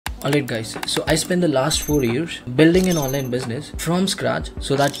Alright guys, so I spent the last 4 years building an online business from scratch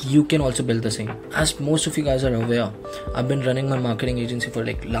so that you can also build the same. As most of you guys are aware, I've been running my marketing agency for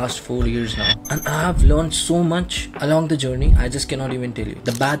like last 4 years now, and I have learned so much along the journey. I just cannot even tell you.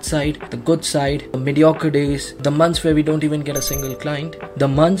 The bad side, the good side, the mediocre days, the months where we don't even get a single client, the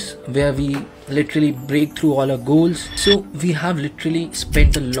months where we literally break through all our goals. So we have literally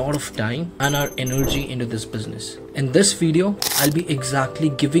spent a lot of time and our energy into this business. In this video, I'll be exactly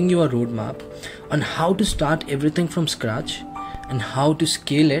giving you a roadmap on how to start everything from scratch and how to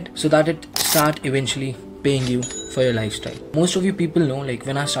scale it so that it start eventually paying you for your lifestyle. Most of you people know, like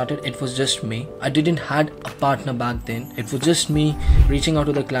when I started, it was just me. I didn't had a partner back then. It was just me reaching out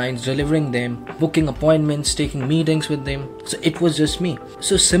to the clients, delivering them, booking appointments, taking meetings with them. So it was just me.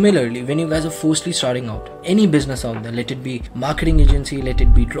 So similarly, when you guys are firstly starting out, any business out there, let it be marketing agency, let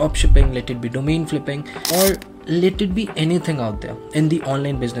it be drop shipping, let it be domain flipping, or let it be anything out there in the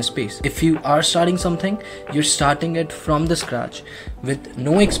online business space. If you are starting something, you're starting it from the scratch with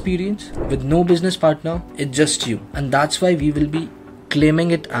no experience, with no business partner, it's just you. And that's why we will be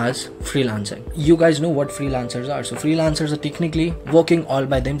claiming it as freelancing. You guys know what freelancers are. So freelancers are technically working all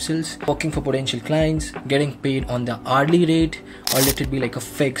by themselves, working for potential clients, getting paid on the hourly rate, or let it be like a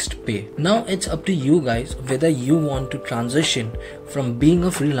fixed pay. Now it's up to you guys whether you want to transition from being a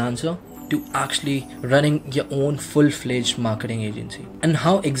freelancer to actually running your own full-fledged marketing agency. And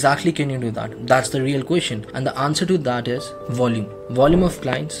how exactly can you do that? That's the real question. And the answer to that is volume. Volume of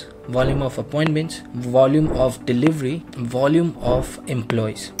clients, volume of appointments, volume of delivery, volume of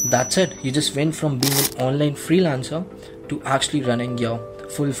employees. That's it. You just went from being an online freelancer to actually running your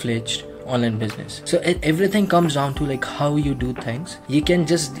full-fledged online business. So everything comes down to like how you do things. You can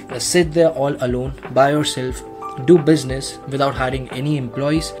just sit there all alone by yourself, do business without hiring any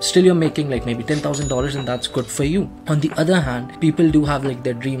employees. Still you're making like maybe $10,000, and that's good for you. On the other hand, people do have like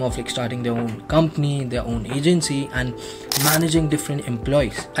their dream of like starting their own company, their own agency, and managing different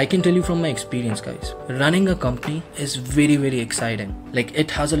employees. I can tell you from my experience, guys, running a company is very exciting. Like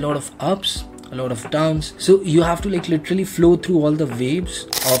it has a lot of ups, a lot of downs. So you have to like literally flow through all the waves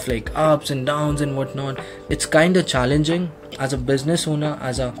of like ups and downs and whatnot. It's kind of challenging. As a business owner,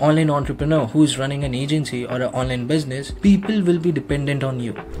 as an online entrepreneur who's running an agency or an online business, people will be dependent on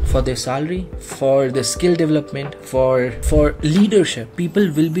you for their salary, for the skill development, for leadership.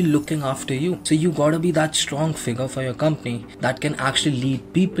 People will be looking after you. So you gotta be that strong figure for your company that can actually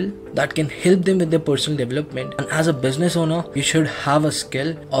lead people, that can help them with their personal development. And as a business owner, you should have a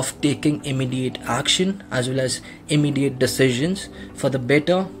skill of taking immediate action as well as immediate decisions for the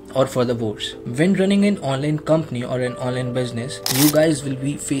better or for the worse. When running an online company or an online business, you guys will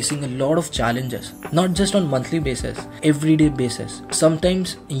be facing a lot of challenges, not just on monthly basis, everyday basis.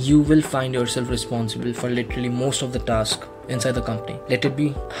 Sometimes you will find yourself responsible for literally most of the tasks inside the company. Let it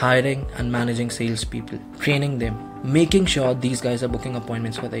be hiring and managing salespeople, training them, making sure these guys are booking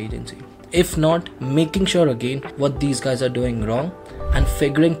appointments for the agency. If not, making sure again what these guys are doing wrong and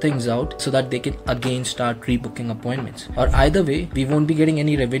figuring things out so that they can again start rebooking appointments. Or either way, we won't be getting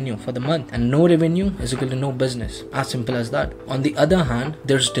any revenue for the month, and no revenue is equal to no business. As simple as that. On the other hand,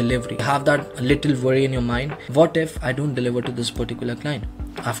 there's delivery. You have that little worry in your mind. What if I don't deliver to this particular client?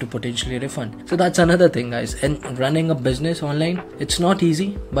 I have to potentially refund. So that's another thing, guys. And running a business online, it's not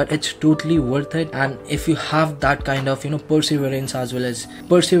easy, but it's totally worth it. And if you have that kind of perseverance as well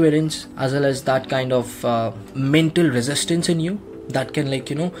as that kind of mental resistance in you, that can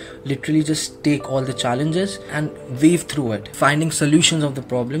literally just take all the challenges and wave through it, finding solutions of the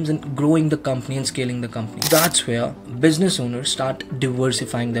problems and growing the company and scaling the company. That's where business owners start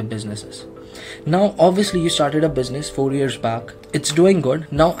diversifying their businesses. Now obviously you started a business 4 years back, it's doing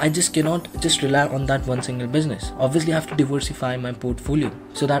good. Now I just cannot just rely on that one single business. Obviously I have to diversify my portfolio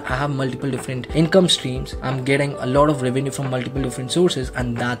so that I have multiple different income streams. I'm getting a lot of revenue from multiple different sources,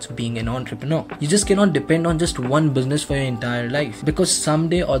 and that's being an entrepreneur. You just cannot depend on just one business for your entire life, because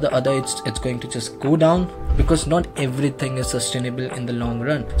someday or the other it's going to just go down, because not everything is sustainable in the long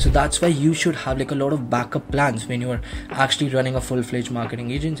run. So that's why you should have like a lot of backup plans when you are actually running a full-fledged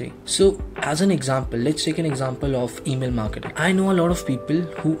marketing agency. So as an example, let's take an example of email marketing. I know a lot of people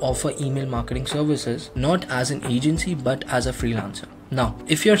who offer email marketing services not as an agency but as a freelancer. Now,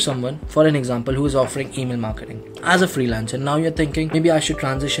 if you're someone, for an example, who is offering email marketing as a freelancer, now you're thinking maybe I should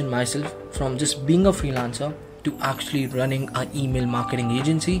transition myself from just being a freelancer to actually running an email marketing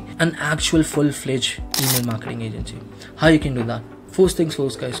agency, an actual full-fledged email marketing agency. How you can do that? first things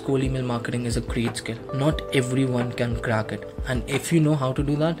first guys, cold email marketing is a great skill. Not everyone can crack it, and if you know how to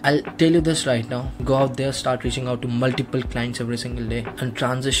do that, I'll tell you this right now, go out there, start reaching out to multiple clients every single day, and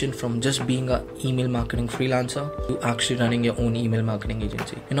transition from just being a email marketing freelancer to actually running your own email marketing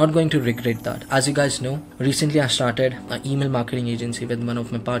agency. You're not going to regret that. As you guys know, recently I started an email marketing agency with one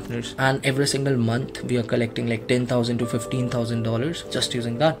of my partners, and every single month we are collecting like $10,000 to $15,000 just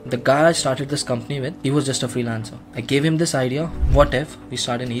using that. The guy I started this company with, he was just a freelancer. I gave him this idea, what if we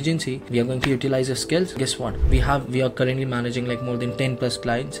start an agency, we are going to utilize your skills. Guess what, we are currently managing like more than 10 plus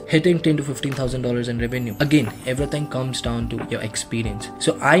clients, hitting $10,000 to $15,000 in revenue. Again, everything comes down to your experience.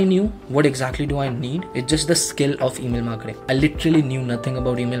 So I knew what exactly do I need. It's just the skill of email marketing. I literally knew nothing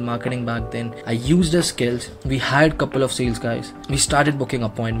about email marketing back then. I used the skills. We hired a couple of sales guys. We started booking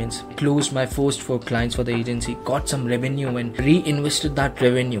appointments, closed my first 4 clients for the agency, got some revenue and reinvested that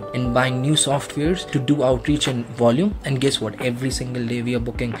revenue in buying new softwares to do outreach and volume. And guess what, every single day we are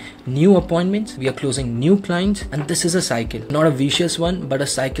booking new appointments, we are closing new clients, and this is a cycle, not a vicious one, but a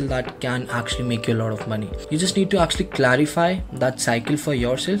cycle that can actually make you a lot of money. You just need to actually clarify that cycle for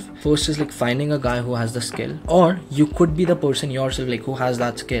yourself. First is like finding a guy who has the skill, or you could be the person yourself like who has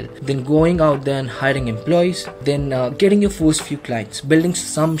that skill, then going out there and hiring employees, then getting your first few clients, building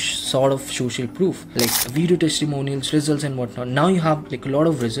some sort of social proof like video testimonials, results and whatnot. Now you have like a lot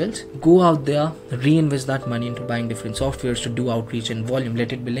of results. Go out there, reinvest that money into buying different softwares to do outreach and volume.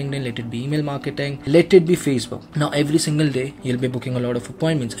 Let it be LinkedIn, let it be email marketing, let it be Facebook. Now every single day you'll be booking a lot of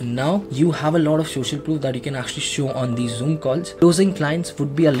appointments, and now you have a lot of social proof that you can actually show on these Zoom calls. Closing clients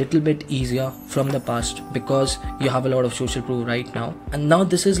would be a little bit easier from the past because you have a lot of social proof right now. And now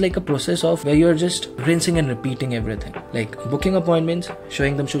this is like a process of where you're just rinsing and repeating everything, like booking appointments,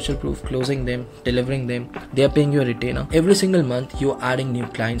 showing them social proof, closing them, delivering them. They are paying you a retainer. Every single month you're adding new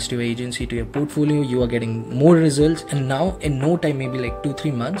clients to your agency, to your portfolio. You are getting more results, and now in no time, maybe like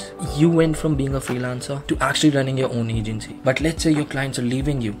 2-3 months, you went from being a freelancer to actually running your own agency. But let's say your clients are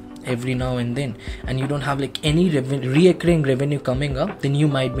leaving you every now and then, and you don't have like any recurring revenue coming up, then you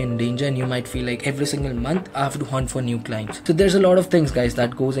might be in danger, and you might feel like every single month I have to hunt for new clients. So there's a lot of things guys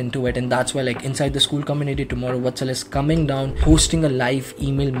that goes into it, and that's why like inside the school community tomorrow, Vatsal is coming down, hosting a live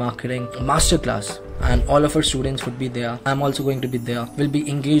email marketing masterclass, and all of our students would be there. I'm also going to be there. We'll be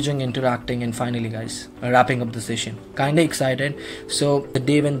engaging, interacting, and finally guys, wrapping up the session. Kinda excited. So the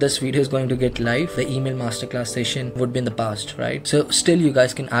day when this video is going to get live, the email masterclass session would be in the past, right? So still you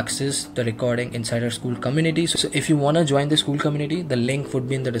guys can access the recording inside our school community. So if you want to join the school community, the link would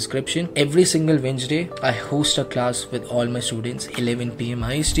be in the description. Every single Wednesday I host a class with all my students, 11 PM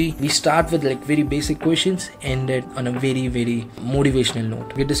IST. We start with like very basic questions, ended on a very motivational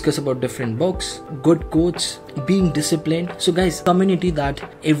note. We discuss about different books, good quotes, being disciplined. So guys, community that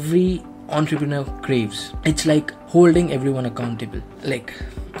every entrepreneur craves. It's like holding everyone accountable, like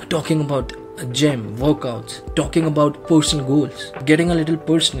talking about gym, workouts, talking about personal goals, getting a little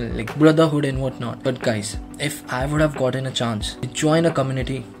personal, like brotherhood and whatnot. But guys, if I would have gotten a chance to join a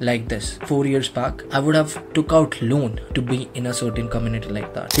community like this 4 years back, I would have took out loan to be in a certain community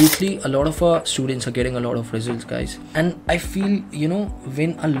like that. Lately, a lot of our students are getting a lot of results, guys. And I feel, you know,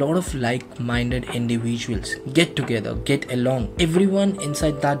 when a lot of like-minded individuals get together, get along, everyone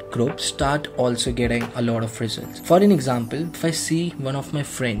inside that group start also getting a lot of results. For an example, if I see one of my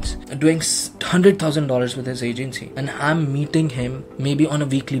friends doing $100,000 with his agency, and I'm meeting him maybe on a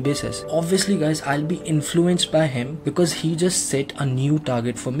weekly basis, obviously guys, I'll be influenced by him because he just set a new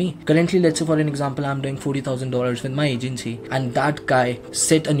target for me. Currently, let's say for an example, I'm doing $40,000 with my agency, and that guy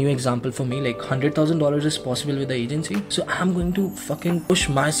set a new example for me, like $100,000 is possible with the agency, so I'm going to fucking push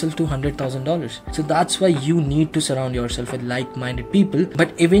myself to $100,000. So that's why you need to surround yourself with like-minded people,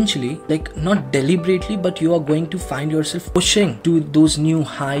 but eventually, like not deliberately, but you are going to find yourself pushing to those new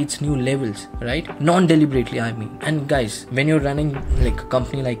heights, new levels, right? Non-deliberately, I mean. And guys, when you're running like a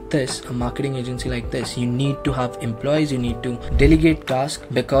company like this, a marketing agency like this, you need to have employees, you need to delegate tasks,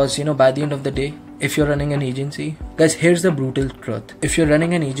 because you know, by the end of the day, if you're running an agency, guys, here's the brutal truth. If you're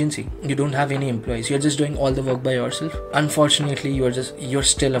running an agency, you don't have any employees, you're just doing all the work by yourself, unfortunately, you're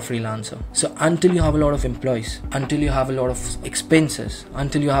still a freelancer. So until you have a lot of employees, until you have a lot of expenses,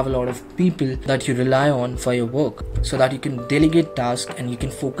 until you have a lot of people that you rely on for your work, so that you can delegate tasks and you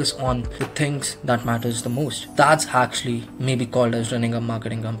can focus on the things that matters the most, that's actually maybe called as running a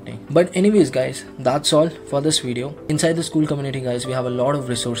marketing company. But anyways guys, that's all for this video. Inside the school community guys, we have a lot of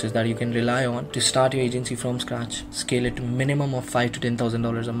resources that you can rely on to start your agency from scratch, scale it to minimum of $5,000 to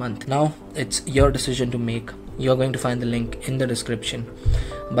 $10,000 a month. Now it's your decision to make. You're going to find the link in the description,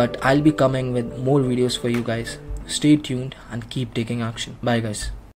 but I'll be coming with more videos for you guys. Stay tuned and keep taking action. Bye guys.